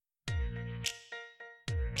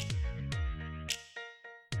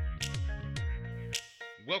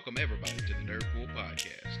Welcome, everybody, to the Nerdpool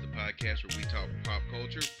Podcast, the podcast where we talk pop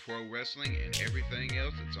culture, pro wrestling, and everything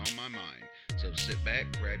else that's on my mind. So sit back,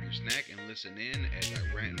 grab your snack, and listen in as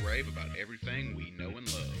I rant and rave about everything we know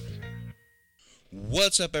and love.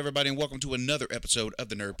 What's up, everybody, and welcome to another episode of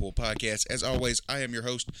the Nerdpool Podcast. As always, I am your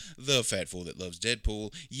host, the fat fool that loves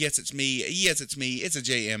Deadpool. Yes, it's me. It's a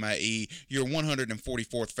JMIE, your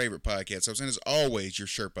 144th favorite podcast host, and as always, your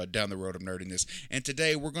Sherpa down the road of nerdiness. And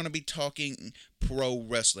today, we're going to be talking pro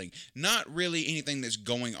wrestling. Not really anything that's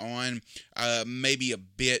going on, maybe a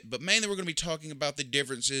bit, but mainly we're going to be talking about the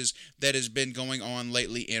differences that has been going on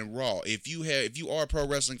lately in Raw. If you are a pro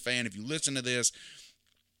wrestling fan, if you listen to this,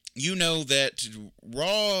 you know that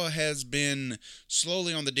Raw has been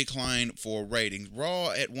slowly on the decline for ratings. Raw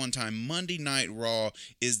at one time, Monday Night Raw,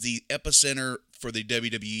 is the epicenter for the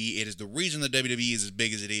WWE. It is the reason the WWE is as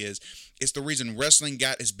big as it is. It's the reason wrestling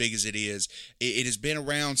got as big as it is. It has been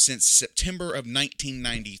around since September of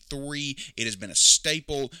 1993. It has been a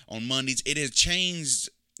staple on Mondays. It has changed,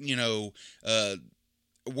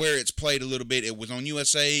 where it's played a little bit. It was on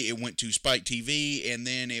USA, it went to Spike TV, and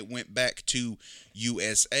then it went back to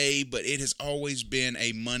USA, but it has always been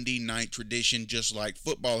a Monday night tradition, just like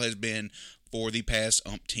football has been for the past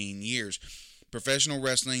umpteen years. Professional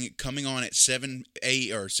wrestling coming on at 7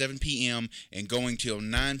 p.m. and going till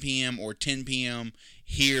 9 p.m. or 10 p.m.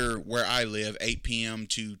 here where I live, 8 p.m.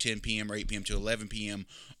 to 10 p.m. or 8 p.m. to 11 p.m.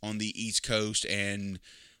 on the East Coast and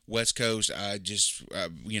West Coast.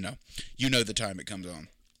 You know the time it comes on.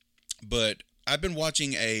 But I've been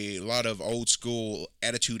watching a lot of old school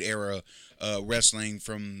Attitude Era wrestling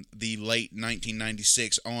from the late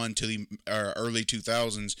 1996 on to the early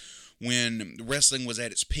 2000s, when wrestling was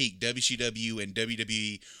at its peak. WCW and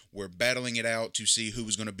WWE were battling it out to see who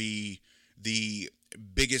was going to be the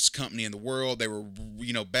biggest company in the world. They were,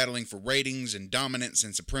 battling for ratings and dominance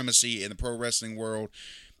and supremacy in the pro wrestling world.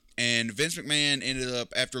 And Vince McMahon ended up,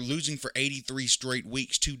 after losing for 83 straight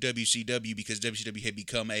weeks to WCW, because WCW had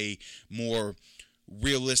become a more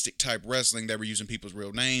realistic type wrestling. They were using people's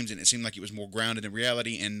real names, and it seemed like it was more grounded in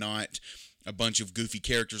reality and not a bunch of goofy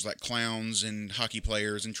characters like clowns and hockey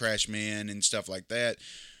players and trash men and stuff like that.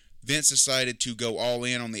 Vince decided to go all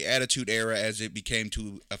in on the Attitude Era, as it became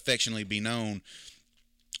to affectionately be known,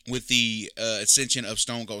 with the ascension of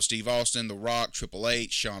Stone Cold Steve Austin, The Rock, Triple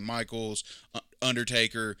H, Shawn Michaels,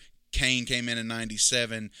 Undertaker. Kane came in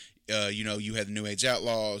 97. You had the New Age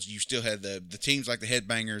Outlaws. You still had the teams like the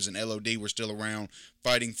Headbangers and LOD were still around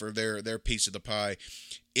fighting for their piece of the pie.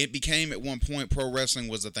 It became, at one point, pro wrestling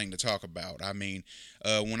was the thing to talk about. I mean,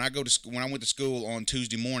 when I went to school on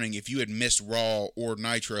Tuesday morning, if you had missed Raw or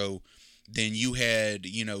Nitro, then you had,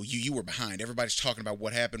 you were behind. Everybody's talking about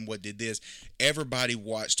what happened, what did this. Everybody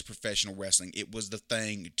watched professional wrestling. It was the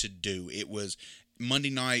thing to do. It was,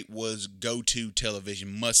 Monday night was go-to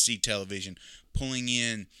television, must-see television, pulling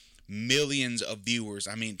in millions of viewers.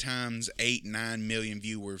 I mean, times 8, 9 million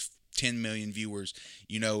viewers, 10 million viewers,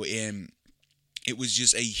 and it was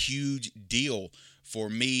just a huge deal for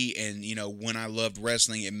me. And, when I loved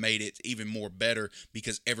wrestling, it made it even more better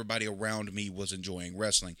because everybody around me was enjoying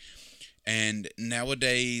wrestling. And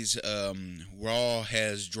nowadays, Raw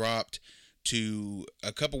has dropped to,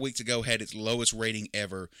 a couple weeks ago, had its lowest rating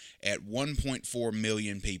ever at 1.4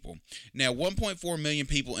 million people. Now, 1.4 million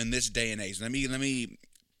people in this day and age. Let me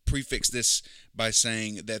prefix this by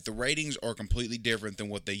saying that the ratings are completely different than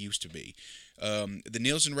what they used to be. The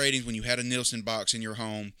Nielsen ratings, when you had a Nielsen box in your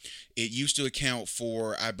home, it used to account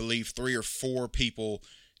for, I believe, 3 or 4 people,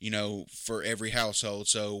 for every household.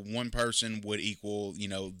 So one person would equal,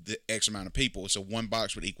 the X amount of people. So one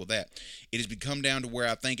box would equal that. It has become down to where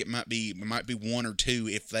I think it might be 1 or 2,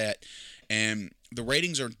 if that. And the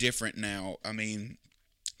ratings are different now. I mean,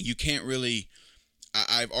 you can't really,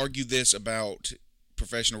 I've argued this about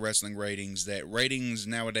professional wrestling ratings, that ratings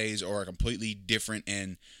nowadays are a completely different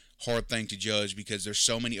and hard thing to judge because there's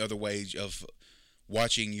so many other ways of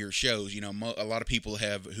watching your shows. A lot of people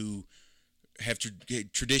who have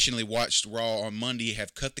traditionally watched Raw on Monday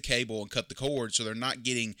have cut the cable and cut the cord, so they're not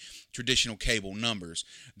getting traditional cable numbers.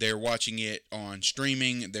 They're watching it on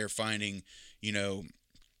streaming. They're finding,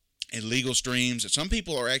 illegal streams. Some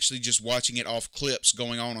people are actually just watching it off clips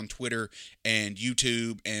going on Twitter and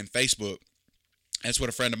YouTube and Facebook. That's what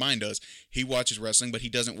a friend of mine does. He watches wrestling, but he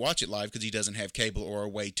doesn't watch it live because he doesn't have cable or a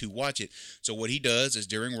way to watch it. So what he does is,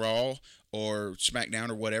 during Raw or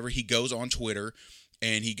SmackDown or whatever, he goes on Twitter,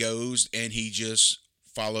 and he goes and he just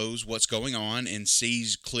follows what's going on and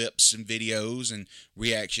sees clips and videos and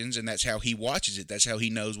reactions, and that's how he watches it. That's how he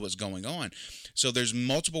knows what's going on. So there's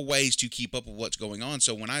multiple ways to keep up with what's going on.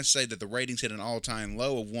 So when I say that the ratings hit an all-time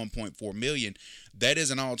low of 1.4 million, that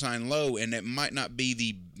is an all-time low, and that might not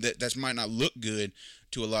be that might not look good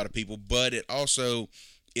to a lot of people, but it also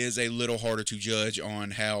is a little harder to judge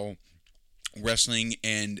on how wrestling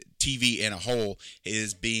and TV in a whole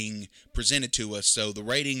is being presented to us. So the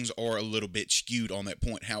ratings are a little bit skewed on that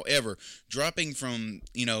point. However, dropping from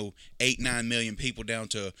 8-9 million people down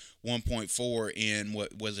to 1.4 in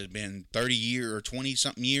what was it been 30 years or 20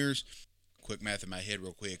 something years. Quick math in my head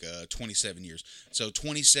real quick, 27 years. So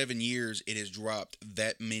 27 years it has dropped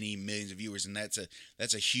that many millions of viewers, and that's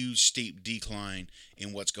a huge steep decline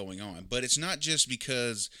in what's going on. But it's not just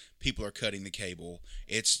because people are cutting the cable.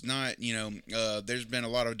 It's not, there's been a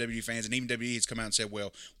lot of WWE fans, and even WWE has come out and said,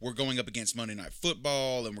 well, we're going up against Monday Night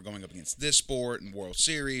Football, and we're going up against this sport and World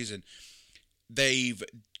Series, and they've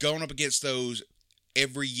gone up against those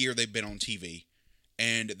every year they've been on TV.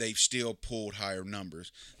 And they've still pulled higher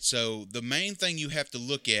numbers. So the main thing you have to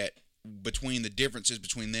look at between the differences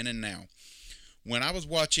between then and now, when I'm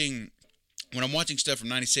watching stuff from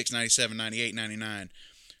 96, 97, 98, 99,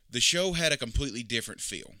 the show had a completely different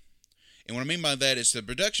feel. And what I mean by that is the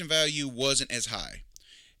production value wasn't as high.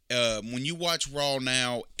 When you watch Raw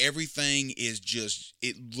now, everything is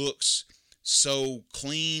it looks so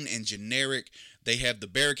clean and generic. They have the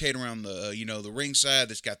barricade around the ringside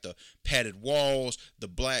that's got the padded walls, the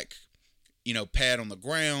black, pad on the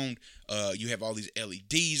ground. You have all these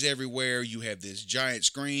LEDs everywhere. You have this giant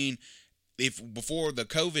screen. If before the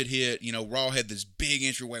COVID hit, Raw had this big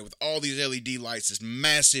entryway with all these LED lights, this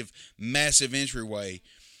massive, massive entryway,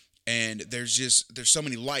 and there's so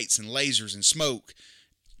many lights and lasers and smoke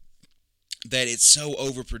that it's so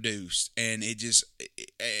overproduced,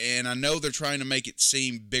 and I know they're trying to make it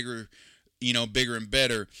seem bigger and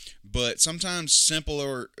better, but sometimes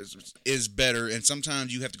simpler is better, and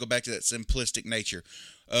sometimes you have to go back to that simplistic nature.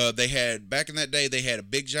 Back in that day, they had a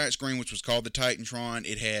big giant screen, which was called the Titantron.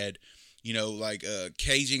 It had,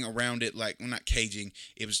 caging around it, not caging,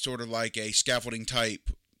 it was sort of like a scaffolding type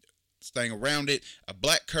thing around it, a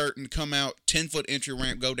black curtain come out, 10-foot entry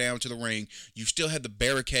ramp go down to the ring. You still had the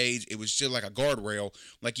barricades. It was still like a guardrail,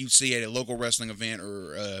 like you see at a local wrestling event,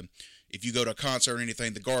 or if you go to a concert or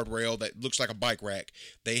anything, the guardrail that looks like a bike rack.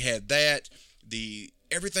 They had that.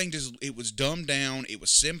 Everything it was dumbed down. It was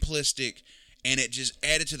simplistic, and it just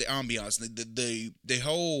added to the ambiance.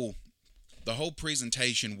 The whole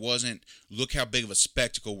presentation wasn't, look how big of a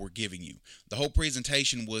spectacle we're giving you. The whole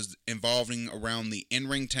presentation was involving around the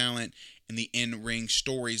in-ring talent and the in-ring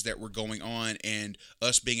stories that were going on, and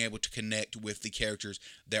us being able to connect with the characters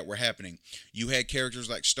that were happening. You had characters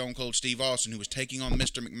like Stone Cold Steve Austin, who was taking on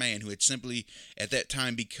Mr. McMahon, who had simply at that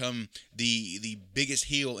time become the biggest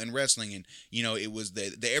heel in wrestling. And it was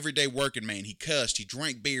the everyday working man. He cussed, he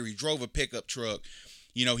drank beer, he drove a pickup truck.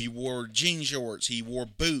 He wore jean shorts, he wore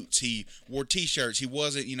boots, he wore t-shirts. He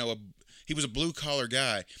wasn't, he was a blue-collar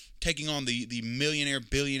guy taking on the millionaire,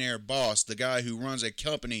 billionaire boss, the guy who runs a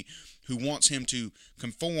company who wants him to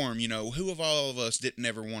conform. Who of all of us didn't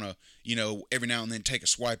ever want to, every now and then take a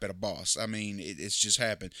swipe at a boss? I mean, it's just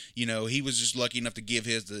happened. He was just lucky enough to give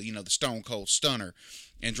his, the Stone Cold Stunner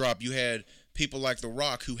and drop. You had people like The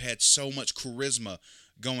Rock who had so much charisma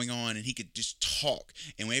going on, and he could just talk,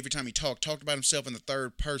 and every time he talked about himself in the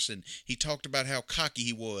third person. He talked about how cocky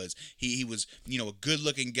he was. He was a good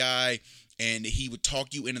looking guy, and he would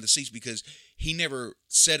talk you into the seats because he never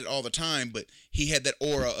said it all the time, but he had that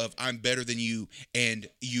aura of, I'm better than you, and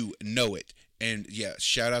you know it. And yeah,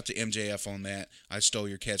 shout out to MJF on that. I stole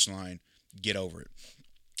your catch line. Get over it.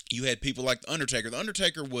 You had people like The Undertaker. The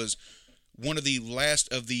Undertaker was one of the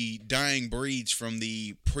last of the dying breeds from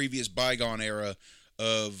the previous bygone era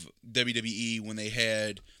of WWE, when they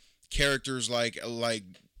had characters like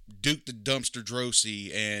Duke the Dumpster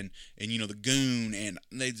Droese and the Goon, and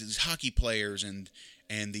these hockey players and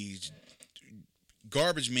these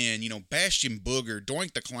garbage men, Bastion Booger,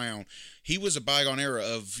 Doink the Clown. He was a bygone era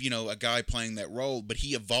of a guy playing that role, but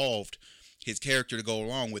he evolved his character to go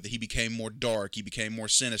along with it. He became more dark. He became more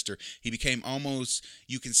sinister. He became almost,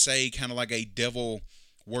 you can say, kind of like a devil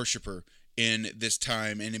worshiper in this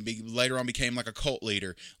time, and later on became like a cult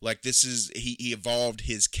leader. Like he evolved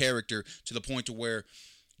his character to the point to where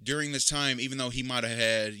during this time, even though he might have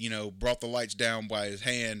had, brought the lights down by his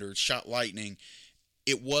hand or shot lightning,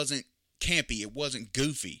 it wasn't campy. It wasn't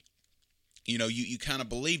goofy. You kind of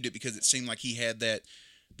believed it because it seemed like he had that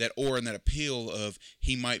aura and that appeal of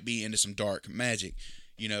he might be into some dark magic.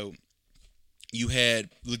 You had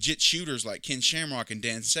legit shooters like Ken Shamrock and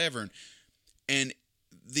Dan Severn, and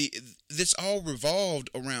the this all revolved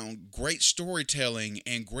around great storytelling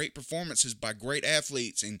and great performances by great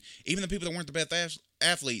athletes, and even the people that weren't the best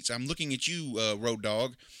athletes. I'm looking at you, Road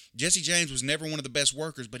Dogg. Jesse James was never one of the best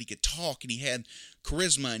workers, but he could talk, and he had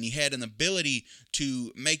charisma, and he had an ability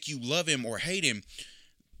to make you love him or hate him.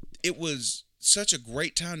 It was such a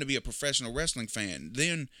great time to be a professional wrestling fan.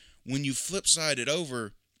 Then when you flip side it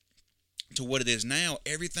over to what it is now,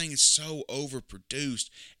 everything is so overproduced.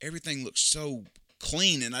 Everything looks so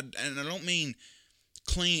clean, and I don't mean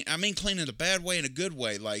clean. I mean clean in a bad way and a good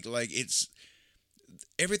way. Like it's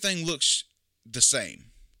everything looks the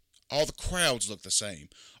same. All the crowds look the same.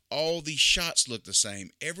 All these shots look the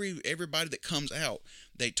same. Everybody that comes out,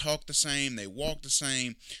 they talk the same. They walk the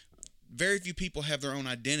same. Very few people have their own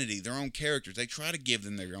identity, their own characters. They try to give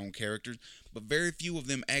them their own characters, but very few of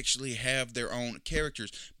them actually have their own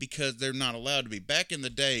characters because they're not allowed to be. Back in the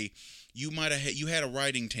day, you had a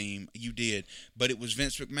writing team, you did, but it was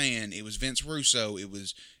Vince McMahon, it was Vince Russo, it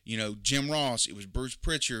was Jim Ross, it was Bruce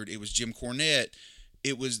Pritchard, it was Jim Cornette.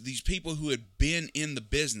 It was these people who had been in the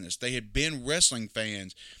business. They had been wrestling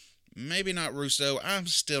fans. Maybe not Russo. I'm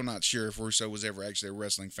still not sure if Russo was ever actually a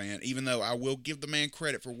wrestling fan, even though I will give the man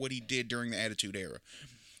credit for what he did during the Attitude Era.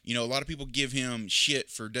 A lot of people give him shit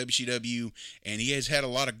for WCW, and he has had a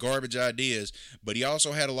lot of garbage ideas, but he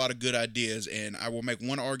also had a lot of good ideas, and I will make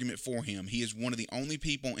one argument for him. He is one of the only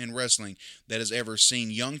people in wrestling that has ever seen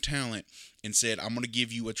young talent and said, I'm going to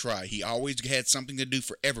give you a try. He always had something to do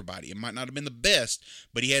for everybody. It might not have been the best,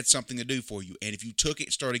 but he had something to do for you, and if you took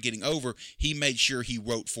it, started getting over, he made sure he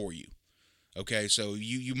wrote for you. Okay, so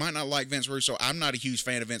you might not like Vince Russo. I'm not a huge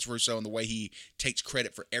fan of Vince Russo and the way he takes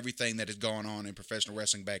credit for everything that has gone on in professional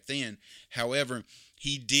wrestling back then. However,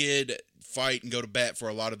 he did fight and go to bat for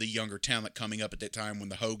a lot of the younger talent coming up at that time when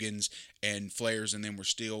the Hogans and Flairs and them were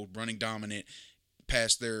still running dominant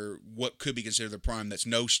past their what could be considered their prime. That's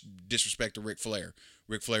no disrespect to Ric Flair.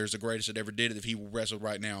 Ric Flair is the greatest that ever did it. If he wrestled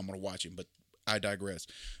right now, I'm going to watch him, but I digress.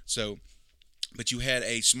 But you had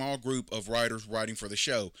a small group of writers writing for the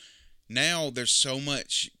show. Now there's so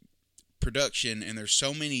much production and there's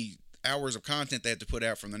so many hours of content they have to put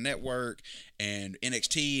out from the network and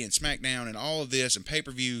NXT and SmackDown and all of this and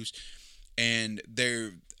pay-per-views, and they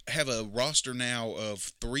have a roster now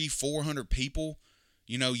of 300-400 people.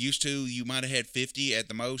 Used to you might have had 50 at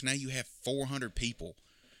the most. Now you have 400 people.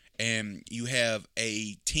 And you have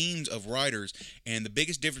teams of writers, and the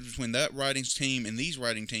biggest difference between that writing team and these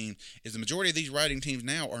writing teams is the majority of these writing teams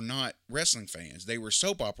now are not wrestling fans. They were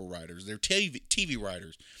soap opera writers. They're TV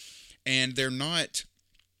writers, and they're not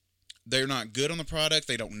good on the product.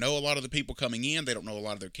 They don't know a lot of the people coming in. They don't know a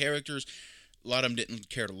lot of their characters. A lot of them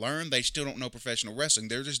didn't care to learn. They still don't know professional wrestling.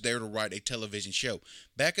 They're just there to write a television show.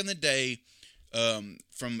 Back in the day,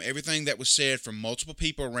 from everything that was said from multiple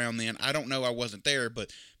people around then, I don't know, I wasn't there,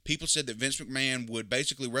 but people said that Vince McMahon would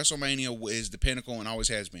basically, WrestleMania is the pinnacle and always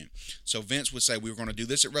has been. So Vince would say, we're going to do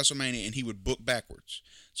this at WrestleMania, and he would book backwards.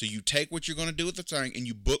 So you take what you're going to do at the time, and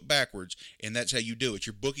you book backwards, and that's how you do it.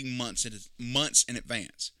 You're booking months in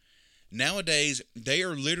advance. Nowadays, they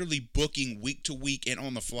are literally booking week to week and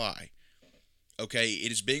on the fly. Okay,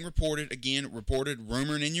 it is being reported,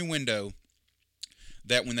 rumor and innuendo,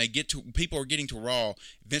 that when people are getting to Raw,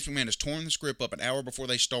 Vince McMahon has torn the script up an hour before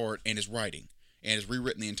they start and is writing and has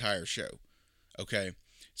rewritten the entire show. Okay,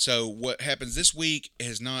 so what happens this week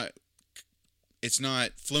it's not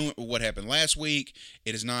fluent with what happened last week.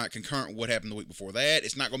 It is not concurrent with what happened the week before that.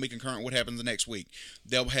 It's not going to be concurrent with what happens the next week.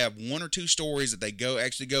 They'll have one or two stories that they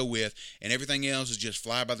actually go with, and everything else is just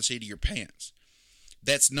fly by the seat of your pants.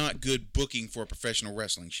 That's not good booking for a professional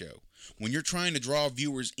wrestling show. When you're trying to draw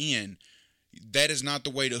viewers in, that is not the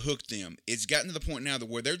way to hook them. It's gotten to the point now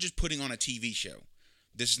where they're just putting on a TV show.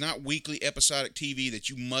 This is not weekly episodic TV that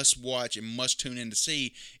you must watch and must tune in to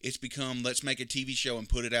see. It's become, let's make a TV show and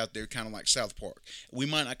put it out there, kind of like South Park. We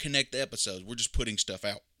might not connect the episodes. We're just putting stuff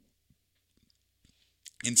out.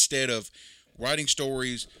 Instead of writing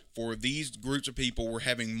stories for these groups of people, we're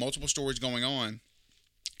having multiple stories going on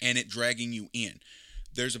and it dragging you in.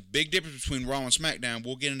 There's a big difference between Raw and SmackDown.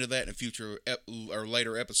 We'll get into that in a future or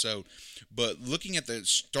later episode. But looking at the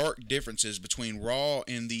stark differences between Raw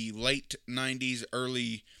in the late 90s,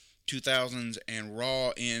 early 2000s, and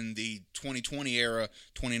Raw in the 2020 era,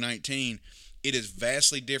 2019, it is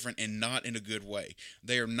vastly different and not in a good way.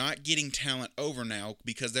 They are not getting talent over now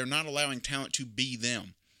because they're not allowing talent to be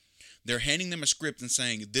them. They're handing them a script and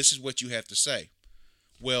saying, this is what you have to say.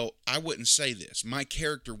 Well, I wouldn't say this. My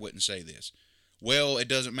character wouldn't say this. Well, it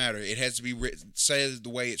doesn't matter. It has to be written, said the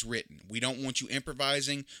way it's written. We don't want you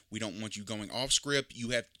improvising. We don't want you going off script.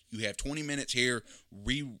 You have 20 minutes here.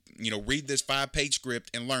 Read this 5-page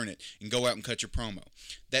script and learn it, and go out and cut your promo.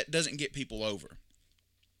 That doesn't get people over.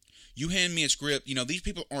 You hand me a script. These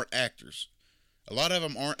people aren't actors. A lot of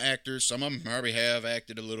them aren't actors. Some of them probably have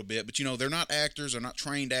acted a little bit, but they're not actors. They're not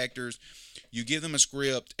trained actors. You give them a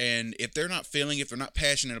script, and if they're not feeling it, if they're not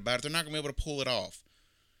passionate about it, they're not going to be able to pull it off.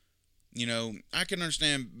 I can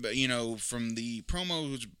understand, from the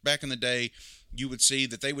promos back in the day, you would see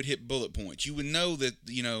that they would hit bullet points. You would know that,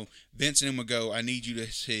 Vince and him would go, I need you to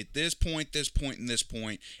hit this point, and this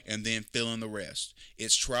point, and then fill in the rest.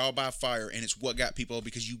 It's trial by fire, and it's what got people,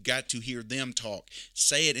 because you got to hear them talk.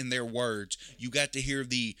 Say it in their words. You got to hear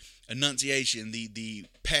the enunciation, the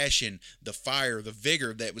passion, the fire, the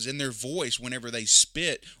vigor that was in their voice whenever they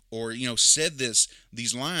spit or, said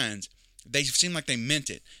these lines. They seem like they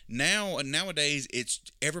meant it. Nowadays, it's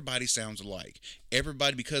everybody sounds alike.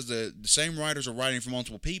 Everybody, because the same writers are writing for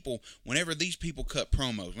multiple people. Whenever these people cut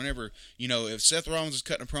promos, whenever, if Seth Rollins is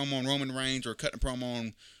cutting a promo on Roman Reigns or cutting a promo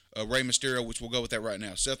on Rey Mysterio, which we'll go with that right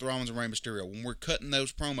now, Seth Rollins and Rey Mysterio, when we're cutting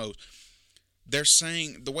those promos, they're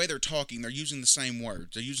saying, the way they're talking, they're using the same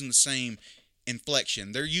words. They're using the same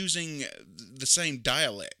inflection. They're using the same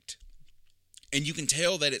dialect. And you can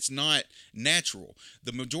tell that it's not natural.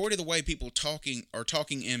 The majority of the way people are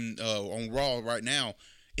talking in on Raw right now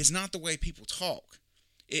is not the way people talk.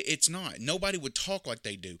 It's not. Nobody would talk like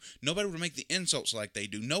they do. Nobody would make the insults like they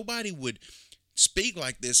do. Nobody would speak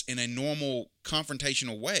like this in a normal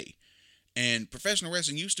confrontational way. And professional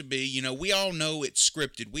wrestling used to be, we all know it's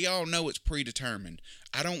scripted. We all know it's predetermined.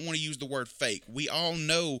 I don't want to use the word fake. We all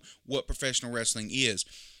know what professional wrestling is.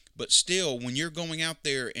 But still, when you're going out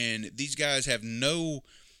there and these guys have no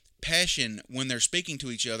passion when they're speaking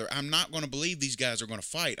to each other, I'm not going to believe these guys are going to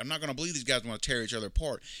fight. I'm not going to believe these guys are going to tear each other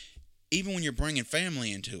apart, even when you're bringing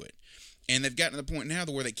family into it. And they've gotten to the point now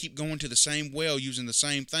where they keep going to the same well, using the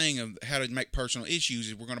same thing of how to make personal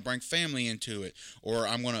issues. If we're going to bring family into it, or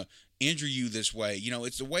I'm going to injure you this way.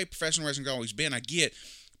 It's the way professional wrestling's always been, I get,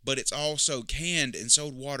 but it's all so canned and so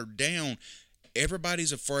watered down.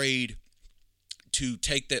 Everybody's afraid to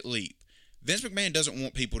take that leap. Vince McMahon doesn't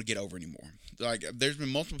want people to get over anymore. Like, there's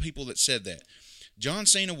been multiple people that said that. John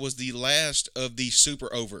Cena was the last of the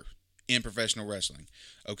super over in professional wrestling.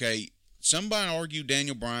 Okay, somebody argued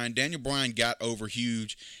Daniel Bryan. Daniel Bryan got over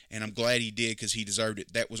huge, and I'm glad he did, because he deserved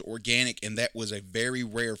it. That was organic, and that was a very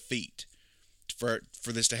rare feat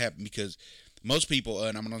for this to happen, because most people,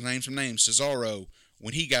 and I'm going to name some names, Cesaro,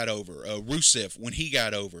 when he got over, Rusev, when he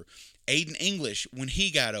got over, Aiden English, when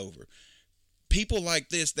he got over. People like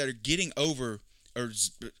this that are getting over, or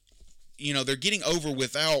they're getting over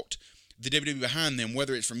without the WWE behind them,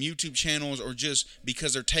 whether it's from YouTube channels or just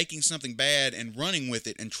because they're taking something bad and running with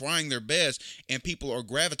it and trying their best, and people are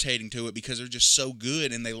gravitating to it because they're just so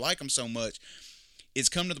good and they like them so much. It's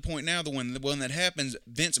come to the point now that when that happens,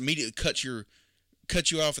 Vince immediately cuts you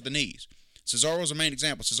off at the knees. Cesaro's a main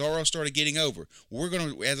example. Cesaro started getting over. We're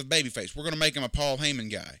going to, as a babyface, we're going to make him a Paul Heyman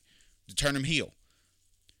guy to turn him heel.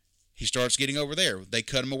 He starts getting over there. They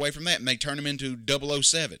cut him away from that, and they turn him into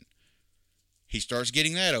 007. He starts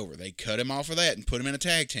getting that over. They cut him off of that and put him in a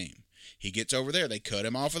tag team. He gets over there. They cut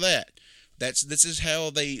him off of that. This is how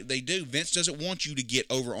they do. Vince doesn't want you to get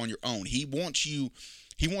over on your own. He wants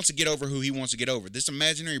to get over who he wants to get over. This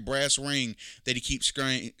imaginary brass ring that he keeps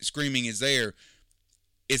screaming is there.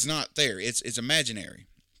 It's not there. It's imaginary.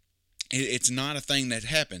 It's not a thing that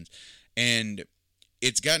happens. And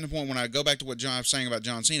it's gotten to the point when I go back to what John was saying about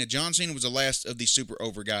John Cena. John Cena was the last of these super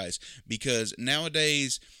over guys, because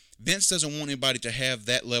nowadays Vince doesn't want anybody to have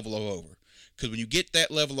that level of over. Because when you get that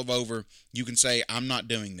level of over, you can say, I'm not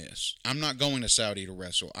doing this. I'm not going to Saudi to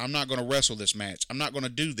wrestle. I'm not going to wrestle this match. I'm not going to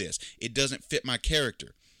do this. It doesn't fit my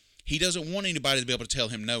character. He doesn't want anybody to be able to tell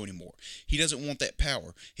him no anymore. He doesn't want that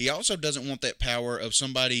power. He also doesn't want that power of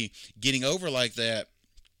somebody getting over like that,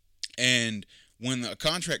 and when a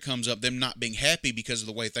contract comes up, them not being happy because of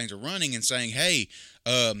the way things are running and saying, hey,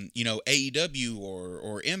 AEW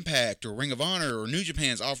or Impact or Ring of Honor or New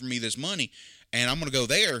Japan's offering me this money, and I'm going to go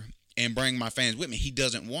there and bring my fans with me. He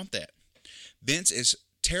doesn't want that. Vince is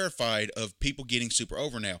terrified of people getting super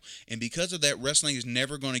over now, and because of that, wrestling is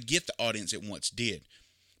never going to get the audience it once did,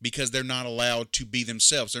 because they're not allowed to be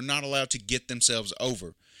themselves. They're not allowed to get themselves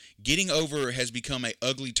over. Getting over has become an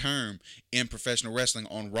ugly term in professional wrestling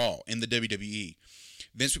on Raw, in the WWE.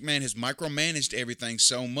 Vince McMahon has micromanaged everything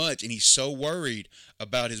so much, and he's so worried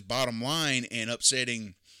about his bottom line and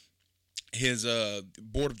upsetting his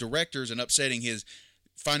board of directors and upsetting his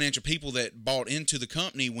financial people that bought into the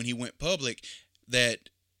company when he went public, that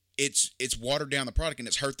it's watered down the product and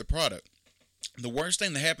it's hurt the product. The worst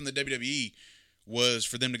thing that happened to WWE was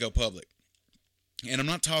for them to go public. And I'm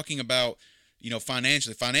not talking about,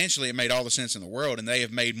 financially. Financially, it made all the sense in the world, and they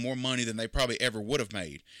have made more money than they probably ever would have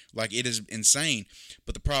made. Like, it is insane.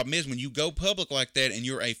 But the problem is, when you go public like that and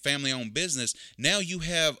you're a family-owned business, now you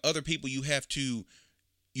have other people you have to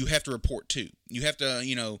report to. You have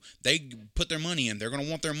to, they put their money in. They're going to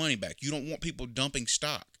want their money back. You don't want people dumping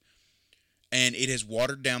stock. And it has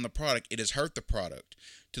watered down the product. It has hurt the product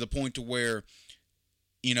to the point to where,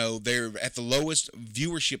 they're at the lowest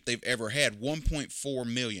viewership they've ever had, 1.4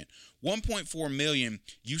 million. 1.4 million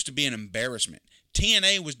used to be an embarrassment.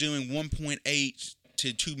 TNA was doing 1.8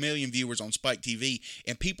 to 2 million viewers on Spike TV,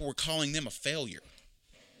 and people were calling them a failure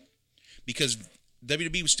because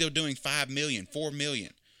WWE was still doing 5 million, 4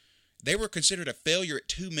 million. They were considered a failure at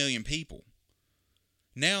 2 million people.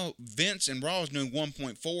 Now Vince and Raw is doing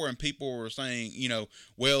 1.4, and people were saying,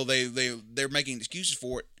 well, they're making excuses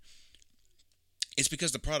for it. It's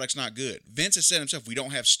because the product's not good. Vince has said himself, we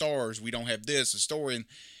don't have stars, we don't have this, a story, and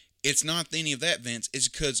it's not any of that, Vince. It's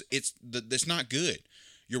because it's not good.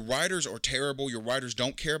 Your writers are terrible. Your writers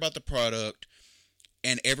don't care about the product,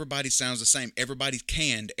 and everybody sounds the same. Everybody's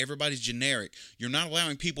canned. Everybody's generic. You're not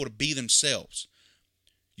allowing people to be themselves.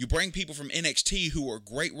 You bring people from NXT who are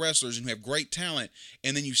great wrestlers and who have great talent,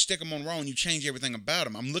 and then you stick them on Raw and you change everything about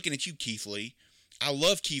them. I'm looking at you, Keith Lee. I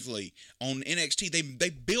love Keith Lee. On NXT, they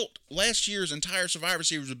built last year's entire Survivor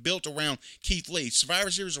Series was built around Keith Lee.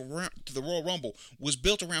 Survivor Series to the Royal Rumble was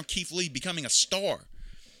built around Keith Lee becoming a star.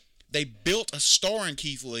 They built a star in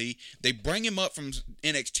Keith Lee. They bring him up from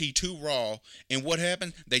NXT to Raw, and what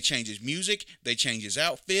happened? They change his music. They change his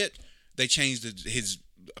outfit. They changed his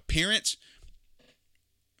appearance.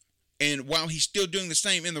 And while he's still doing the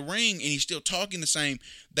same in the ring and he's still talking the same,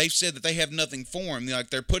 they've said that they have nothing for him. Like,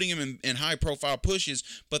 they're putting him in high-profile pushes,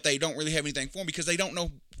 but they don't really have anything for him because they don't know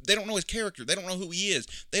his character. They don't know who he is.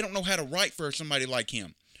 They don't know how to write for somebody like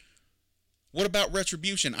him. What about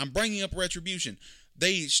Retribution? I'm bringing up Retribution.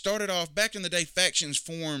 They started off, back in the day, factions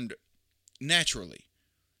formed naturally.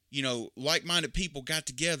 Like-minded people got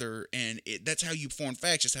together, and that's how you form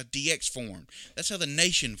factions. That's how DX formed. That's how the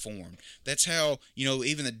Nation formed. That's how,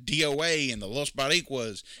 even the DOA and the Los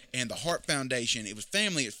Boricuas and the Hart Foundation, it was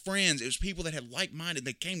family, it was friends, it was people that had like-minded,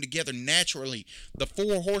 they came together naturally. The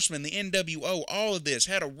Four Horsemen, the NWO, all of this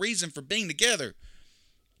had a reason for being together.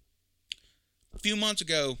 A few months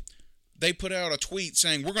ago, they put out a tweet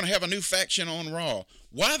saying, we're going to have a new faction on Raw.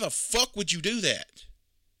 Why the fuck would you do that?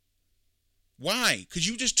 Why? Because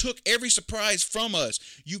you just took every surprise from us.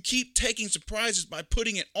 You keep taking surprises by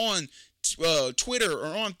putting it on Twitter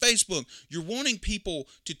or on Facebook. You're wanting people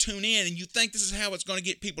to tune in, and you think this is how it's going to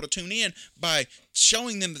get people to tune in by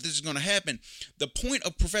showing them that this is going to happen. The point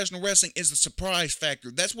of professional wrestling is the surprise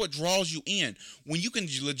factor. That's what draws you in. When you can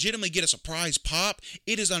legitimately get a surprise pop,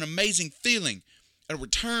 it is an amazing feeling. A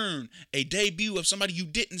return, a debut of somebody you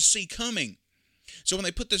didn't see coming. So when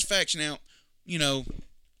they put this faction out,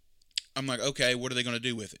 I'm like, okay, what are they going to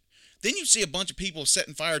do with it? Then you see a bunch of people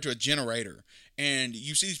setting fire to a generator. And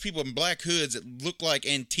you see these people in black hoods that look like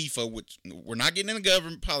Antifa, which we're not getting into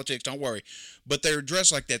government politics, don't worry. But they're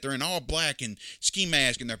dressed like that. They're in all black and ski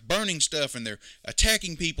mask, and they're burning stuff, and they're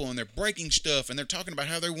attacking people, and they're breaking stuff, and they're talking about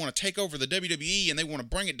how they want to take over the WWE, and they want to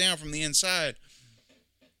bring it down from the inside.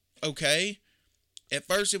 Okay. At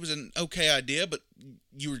first, it was an okay idea, but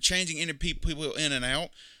you were changing people in and out.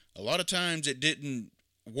 A lot of times, it didn't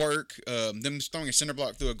work. Them throwing a cinder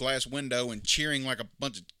block through a glass window and cheering like a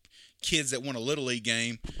bunch of kids that won a Little League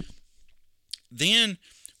game. Then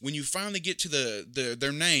when you finally get to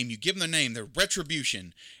their name, you give them their name, their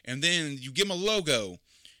Retribution, and then you give them a logo,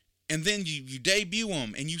 and then you debut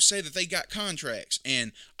them, and you say that they got contracts.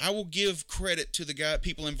 And I will give credit to the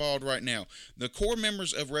people involved right now. The core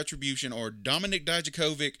members of Retribution are Dominik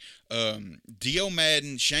Dijakovic, Dio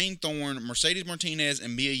Madden, Shane Thorne, Mercedes Martinez,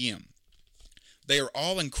 and Mia Yim. They are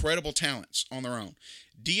all incredible talents on their own.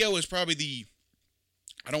 Dio is probably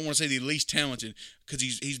I don't want to say the least talented because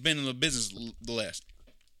he's been in the business the less.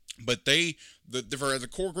 But for the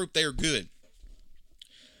core group, they are good.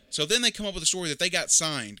 So then they come up with a story that they got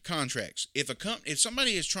signed contracts. If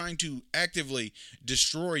somebody is trying to actively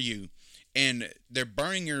destroy you, and they're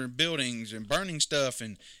burning your buildings and burning stuff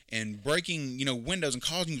and breaking, windows and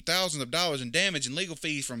causing you thousands of dollars in damage and legal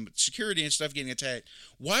fees from security and stuff getting attacked,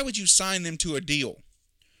 why would you sign them to a deal?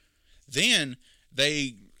 Then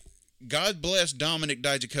God bless Dominik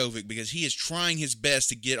Dijakovic because he is trying his best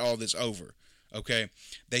to get all this over. Okay,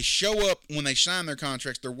 they show up when they sign their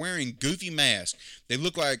contracts. They're wearing goofy masks. They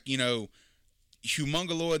look like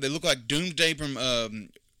Humongoloid. They look like Doomsday from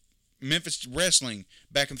Memphis Wrestling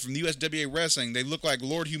from the USWA Wrestling. They look like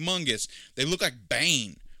Lord Humongous. They look like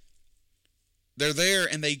Bane. They're there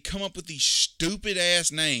and they come up with these stupid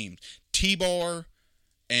ass names. T-Bar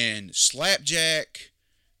and Slapjack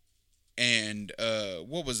and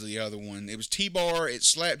what was the other one? It was T-Bar, it's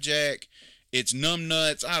Slapjack, it's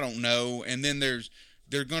Numbnuts, I don't know. And then there's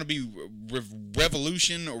going to be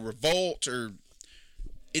Revolution or Revolt, or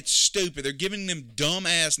it's stupid. They're giving them dumb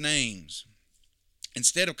ass names.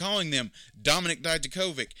 Instead of calling them Dominic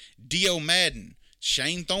Dijakovic, Dio Madden,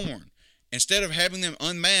 Shane Thorne, instead of having them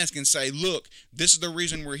unmask and say, look, this is the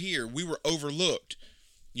reason we're here. We were overlooked.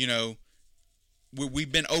 You know,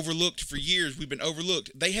 we've been overlooked for years. We've been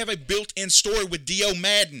overlooked. They have a built-in story with Dio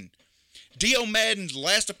Madden. Dio Madden's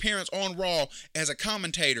last appearance on Raw as a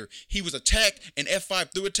commentator, he was attacked and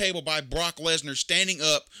F5 through a table by Brock Lesnar standing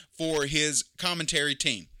up for his commentary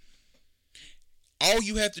team. All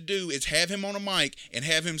you have to do is have him on a mic and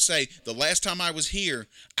have him say, the last time I was here,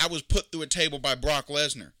 I was put through a table by Brock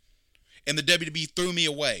Lesnar. And the WWE threw me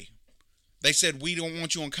away. They said, we don't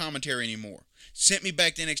want you on commentary anymore. Sent me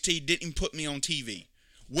back to NXT, didn't even put me on TV.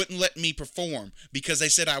 Wouldn't let me perform because they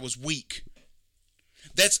said I was weak.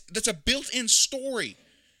 That's a built-in story.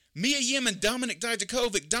 Mia Yim and Dominic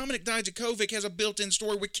Dijakovic. Dominic Dijakovic has a built-in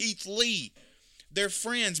story with Keith Lee. They're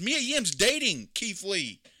friends. Mia Yim's dating Keith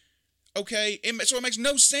Lee. Okay? So it makes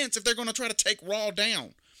no sense if they're going to try to take Raw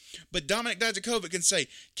down. But Dominic Dijakovic can say,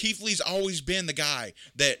 Keith Lee's always been the guy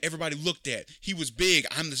that everybody looked at. He was big.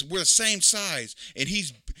 We're the same size. And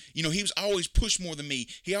he was always pushed more than me.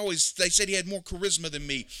 They said he had more charisma than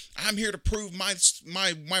me. I'm here to prove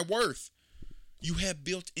my worth. You have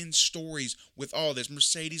built-in stories with all this.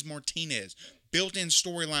 Mercedes Martinez. Built-in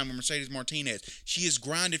storyline with Mercedes Martinez. She has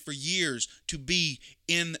grinded for years to be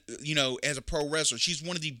in, as a pro wrestler. She's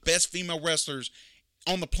one of the best female wrestlers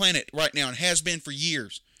on the planet right now and has been for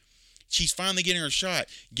years. She's finally getting her shot.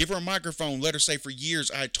 Give her a microphone. Let her say, for years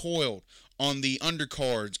I toiled on the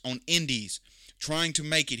undercards, on indies, trying to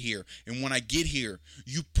make it here. And when I get here,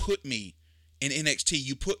 you put me in NXT.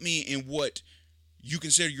 You put me in what you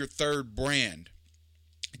consider your third brand.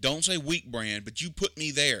 Don't say weak brand, but you put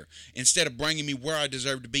me there instead of bringing me where I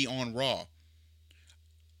deserve to be on Raw.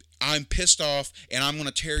 I'm pissed off, and I'm going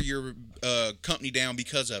to tear your company down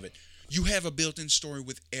because of it. You have a built-in story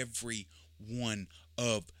with every one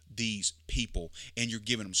of these people, and you're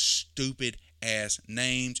giving them stupid-ass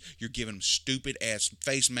names. You're giving them stupid-ass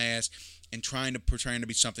face masks and trying to portray them to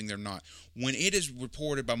be something they're not. When it is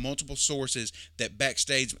reported by multiple sources that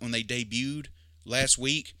backstage, when they debuted last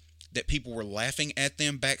week, that people were laughing at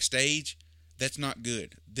them backstage, that's not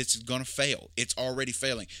good. This is going to fail. It's already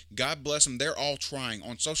failing. God bless them. They're all trying.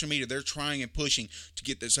 On social media, they're trying and pushing to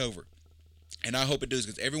get this over. And I hope it does,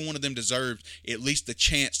 because every one of them deserves at least the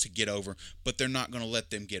chance to get over, but they're not going to let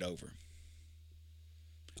them get over.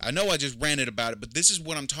 I know I just ranted about it, but this is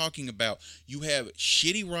what I'm talking about. You have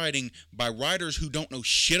shitty writing by writers who don't know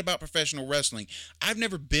shit about professional wrestling. I've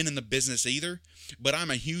never been in the business either, but I'm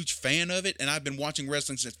a huge fan of it, and I've been watching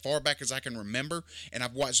wrestling since far back as I can remember, and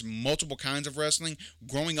I've watched multiple kinds of wrestling,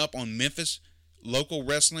 growing up on Memphis local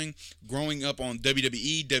wrestling, growing up on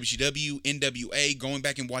WWE, WCW, NWA, going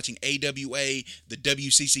back and watching AWA, the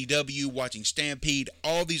WCCW, watching Stampede,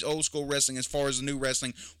 all these old school wrestling as far as the new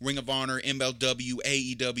wrestling, Ring of Honor, MLW,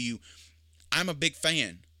 AEW. I'm a big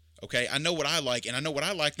fan, okay? I know what I like, and I know what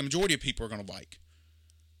I like the majority of people are going to like.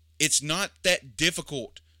 It's not that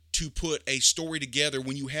difficult to put a story together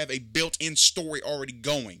when you have a built-in story already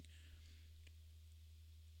going.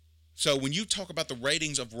 So when you talk about the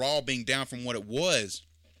ratings of Raw being down from what it was,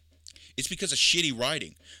 it's because of shitty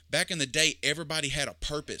writing. Back in the day, everybody had a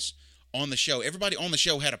purpose on the show. Everybody on the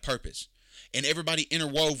show had a purpose. And everybody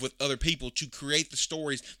interwove with other people to create the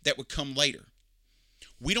stories that would come later.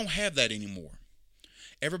 We don't have that anymore.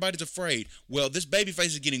 Everybody's afraid. Well, this babyface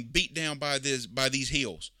is getting beat down by these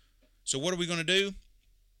heels. So what are we going to do?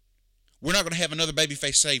 We're not going to have another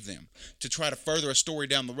babyface save them to try to further a story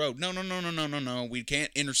down the road. No. We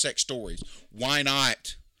can't intersect stories. Why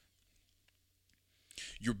not?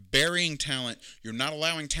 You're burying talent. You're not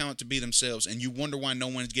allowing talent to be themselves, and you wonder why no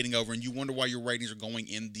one's getting over, and you wonder why your ratings are going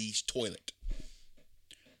in the toilet.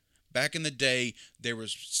 Back in the day, there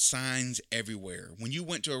was signs everywhere. When you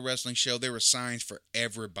went to a wrestling show, there were signs for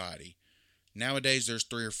everybody. Nowadays, there's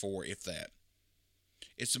 3 or 4, if that.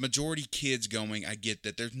 It's the majority kids going. I get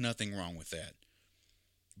that. There's nothing wrong with that.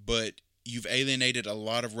 But you've alienated a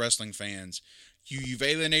lot of wrestling fans. You've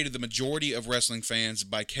alienated the majority of wrestling fans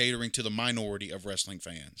by catering to the minority of wrestling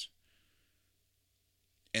fans.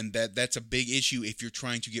 And that's a big issue if you're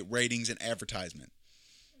trying to get ratings and advertisement.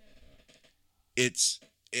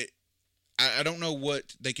 I don't know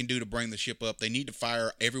what they can do to bring the ship up. They need to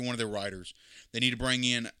fire every one of their writers. They need to bring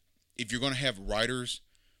in, if you're going to have writers,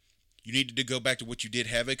 You needed to go back to what you did.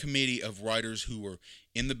 Have a committee of writers who are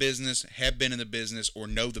in the business, have been in the business, or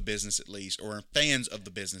know the business at least, or are fans of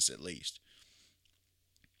the business at least.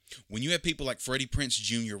 When you have people like Freddie Prinze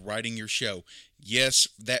Jr. writing your show, yes,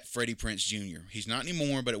 that Freddie Prinze Jr. He's not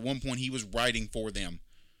anymore, but at one point he was writing for them.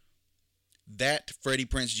 That Freddie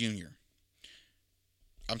Prinze Jr.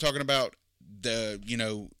 I'm talking about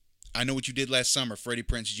I Know What You Did Last Summer, Freddie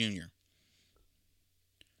Prinze Jr.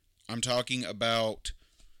 I'm talking about,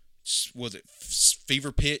 was it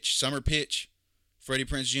Fever Pitch, Summer Pitch, Freddie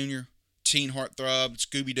Prinze Jr., Teen Heartthrob,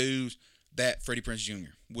 Scooby-Doo's, that Freddie Prinze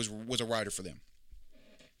Jr. was a writer for them.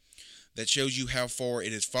 That shows you how far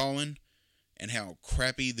it has fallen and how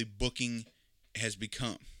crappy the booking has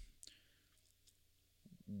become.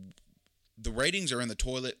 The ratings are in the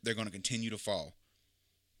toilet. They're going to continue to fall.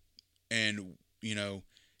 And,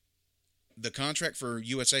 the contract for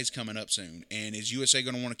USA is coming up soon. And is USA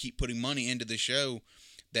going to want to keep putting money into the show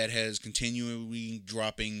that has continually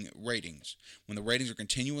dropping ratings? When the ratings are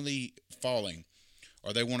continually falling,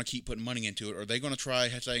 or they want to keep putting money into it, or are they going to try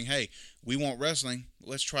saying, hey, we want wrestling,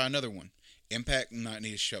 let's try another one. Impact might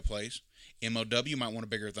need a shut place. MLW might want a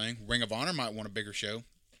bigger thing. Ring of Honor might want a bigger show.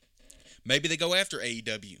 Maybe they go after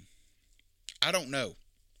AEW. I don't know.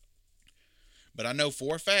 But I know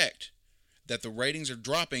for a fact that the ratings are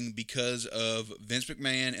dropping because of Vince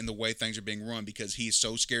McMahon and the way things are being run, because he is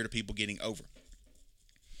so scared of people getting over.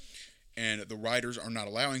 And the writers are not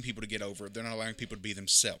allowing people to get over. They're not allowing people to be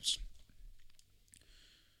themselves.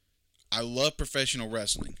 I love professional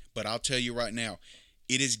wrestling, but I'll tell you right now,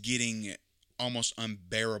 it is getting almost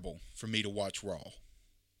unbearable for me to watch Raw.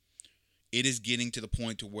 It is getting to the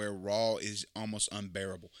point to where Raw is almost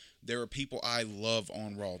unbearable. There are people I love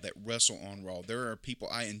on Raw that wrestle on Raw. There are people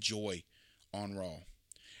I enjoy on Raw.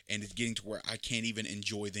 And it's getting to where I can't even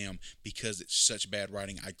enjoy them because it's such bad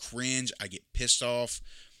writing. I cringe. I get pissed off.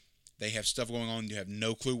 They have stuff going on. You have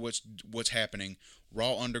no clue what's happening.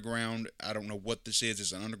 Raw Underground, I don't know what this is.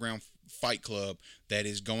 It's an underground fight club that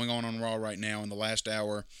is going on Raw right now in the last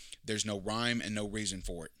hour. There's no rhyme and no reason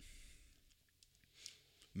for it.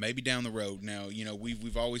 Maybe down the road. Now,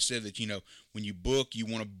 we've always said that, when you book, you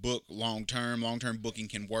want to book long-term. Long-term booking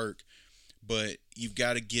can work, but you've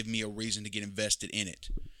got to give me a reason to get invested in it.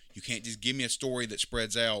 You can't just give me a story that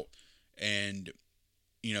spreads out and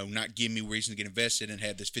not give me reason to get invested and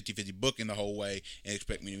have this 50-50 booking the whole way and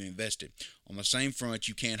expect me to be invested. On the same front,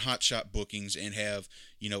 you can't hotshot bookings and have,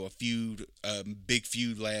 a feud, big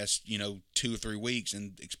feud last, 2 or 3 weeks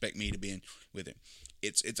and expect me to be in with it.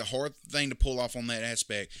 It's a hard thing to pull off on that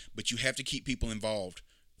aspect, but you have to keep people involved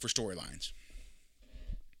for storylines.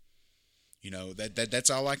 That's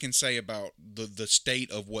all I can say about the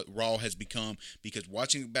state of what Raw has become, because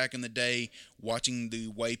watching it back in the day, watching the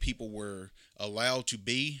way people were allowed to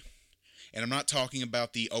be, and I'm not talking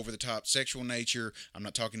about the over-the-top sexual nature, I'm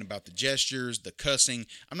not talking about the gestures, the cussing,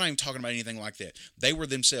 I'm not even talking about anything like that. They were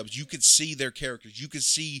themselves. You could see their characters. You could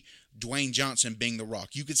see Dwayne Johnson being The Rock.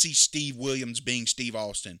 You could see Steve Williams being Steve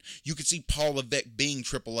Austin. You could see Paul Levesque being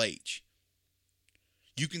Triple H.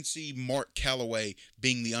 You can see Mark Calloway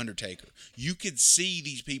being The Undertaker. You could see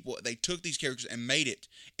these people, they took these characters and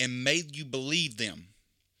made you believe them.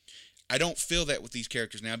 I don't feel that with these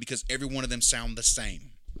characters now because every one of them sound the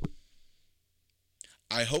same.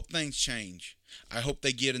 I hope things change. I hope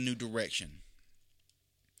they get a new direction.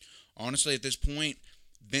 Honestly, at this point,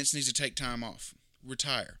 Vince needs to take time off.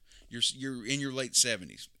 Retire. You're in your late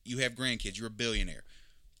 70s. You have grandkids. You're a billionaire.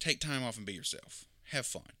 Take time off and be yourself. Have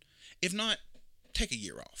fun. If not, take a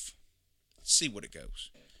year off. See what it goes.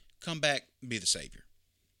 Come back, be the savior.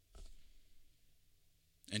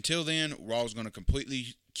 Until then, Raw is going to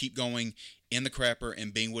completely keep going in the crapper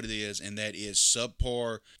and being what it is, and that is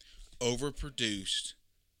subpar, overproduced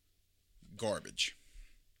garbage.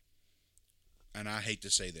 And I hate to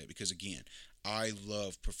say that because, again, I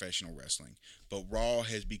love professional wrestling, but Raw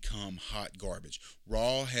has become hot garbage.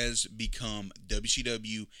 Raw has become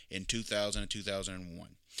WCW in 2000 and 2001.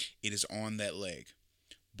 It is on that leg.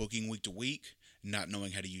 Booking week to week, not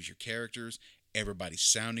knowing how to use your characters, everybody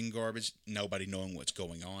sounding garbage, nobody knowing what's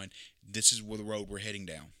going on. This is where the road we're heading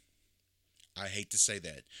down. I hate to say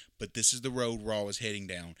that, but this is the road Raw is heading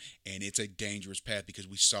down, and it's a dangerous path because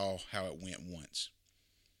we saw how it went once.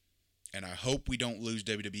 And I hope we don't lose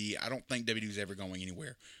WWE. I don't think WWE is ever going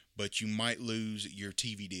anywhere, but you might lose your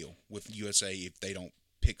TV deal with USA if they don't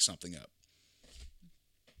pick something up.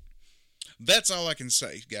 That's all I can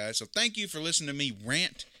say, guys. So thank you for listening to me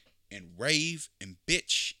rant and rave and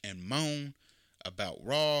bitch and moan about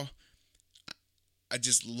Raw. I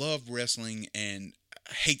just love wrestling, and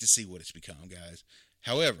I hate to see what it's become, guys.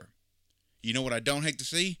 However, you know what I don't hate to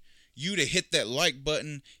see you to hit that like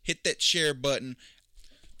button, hit that share button.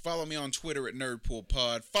 Follow me on Twitter at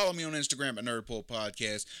NerdPoolPod. Follow me on Instagram at NerdPool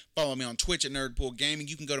Podcast. Follow me on Twitch at NerdPool Gaming.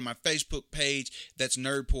 You can go to my Facebook page. That's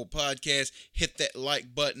NerdPool Podcast. Hit that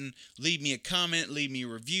like button. Leave me a comment. Leave me a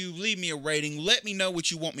review. Leave me a rating. Let me know what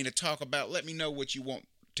you want me to talk about. Let me know what you want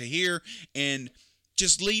to hear. And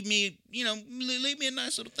just leave me a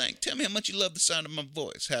nice little thing. Tell me how much you love the sound of my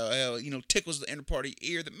voice. How tickles the inner part of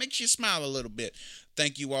your ear that makes you smile a little bit.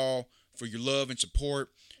 Thank you all for your love and support.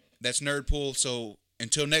 That's Nerdpool. So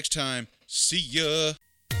until next time, see ya.